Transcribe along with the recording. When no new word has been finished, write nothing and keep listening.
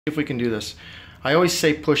If we can do this. I always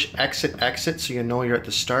say push exit exit so you know you're at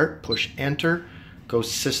the start. Push enter, go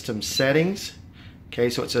system settings. Okay,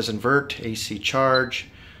 so it says invert, AC charge.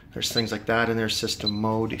 There's things like that in there, system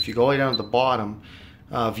mode. If you go all the way down to the bottom,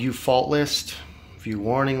 view fault list, view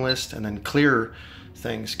warning list, and then clear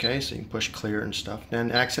things. Okay, so you can push clear and stuff.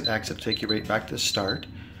 Then exit exit, take you right back to the start.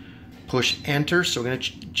 Push enter, so we're going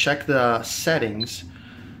to check the settings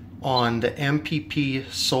on the MPP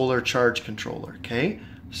solar charge controller. Okay,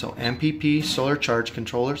 so MPP solar charge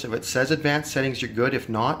controllers, if it says advanced settings, you're good. If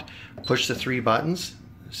not, push the three buttons.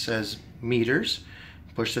 It says meters,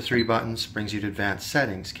 push the three buttons, brings you to advanced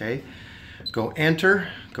settings. Okay, go enter,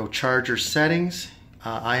 go charger settings.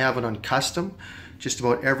 I have it on custom. Just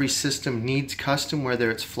about every system needs custom, whether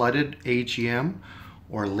it's flooded, AGM,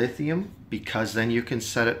 or lithium, because then you can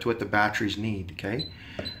set it to what the batteries need. Okay,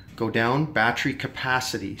 go down, battery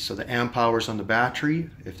capacity, so the amp hours on the battery.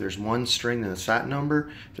 If there's one string, then it's that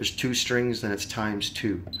number. If there's two strings, then it's times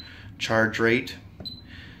 2. Charge rate,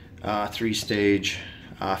 3-stage.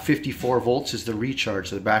 54 volts is the recharge,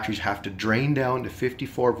 so the batteries have to drain down to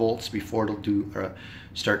 54 volts before it'll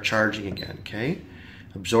start charging again. Okay,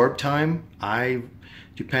 absorb time,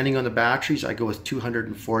 depending on the batteries, I go with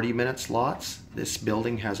 240 minute slots. This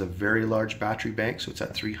building has a very large battery bank, so it's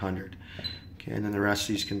at 300. Okay, and then the rest of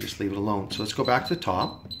these can just leave it alone. So let's go back to the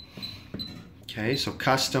top. Okay, so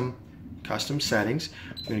custom settings.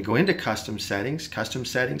 We're going to go into custom settings.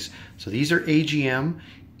 So these are AGM.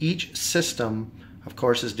 Each system, of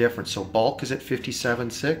course, is different. So bulk is at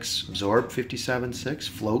 57.6, absorb 57.6,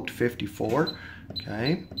 float 54.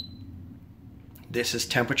 Okay. This is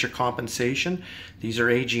temperature compensation. These are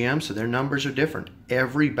AGM, so their numbers are different.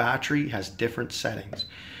 Every battery has different settings.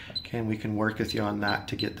 Okay, and we can work with you on that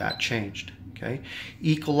to get that changed. Okay,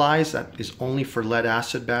 equalize, that is only for lead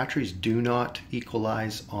acid batteries. Do not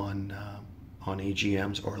equalize on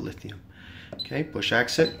AGMs or lithium. Okay, push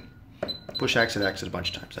exit exit a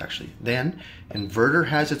bunch of times actually. Then inverter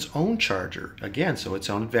has its own charger again, so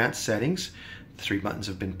its own advanced settings. The 3 buttons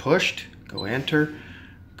have been pushed. Go enter,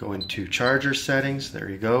 go into charger settings. There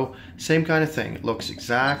you go. Same kind of thing. It looks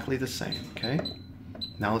exactly the same. Okay,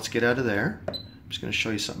 now let's get out of there. I'm just going to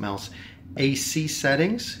show you something else. AC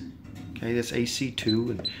settings. Okay, this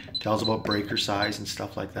AC2 and tells about breaker size and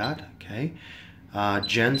stuff like that. Okay,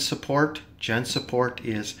 gen support. Gen support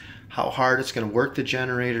is how hard it's going to work the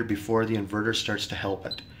generator before the inverter starts to help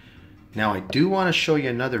it. Now I do want to show you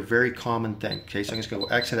another very common thing. Okay, so I'm just going to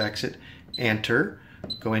go exit exit, enter,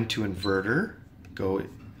 go into inverter, go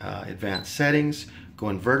advanced settings, go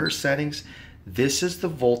inverter settings. This is the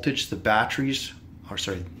voltage the batteries, or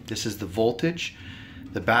sorry, this is the voltage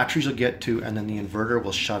the batteries will get to, and then the inverter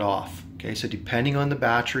will shut off. Okay, so depending on the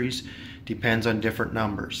batteries, depends on different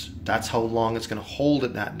numbers. That's how long it's going to hold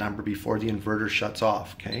at that number before the inverter shuts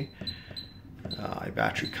off. Okay,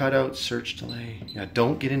 battery cutout, search delay. Yeah,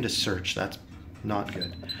 don't get into search. That's not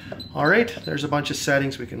good. All right, there's a bunch of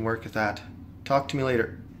settings. We can work with that. Talk to me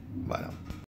later. Bye now.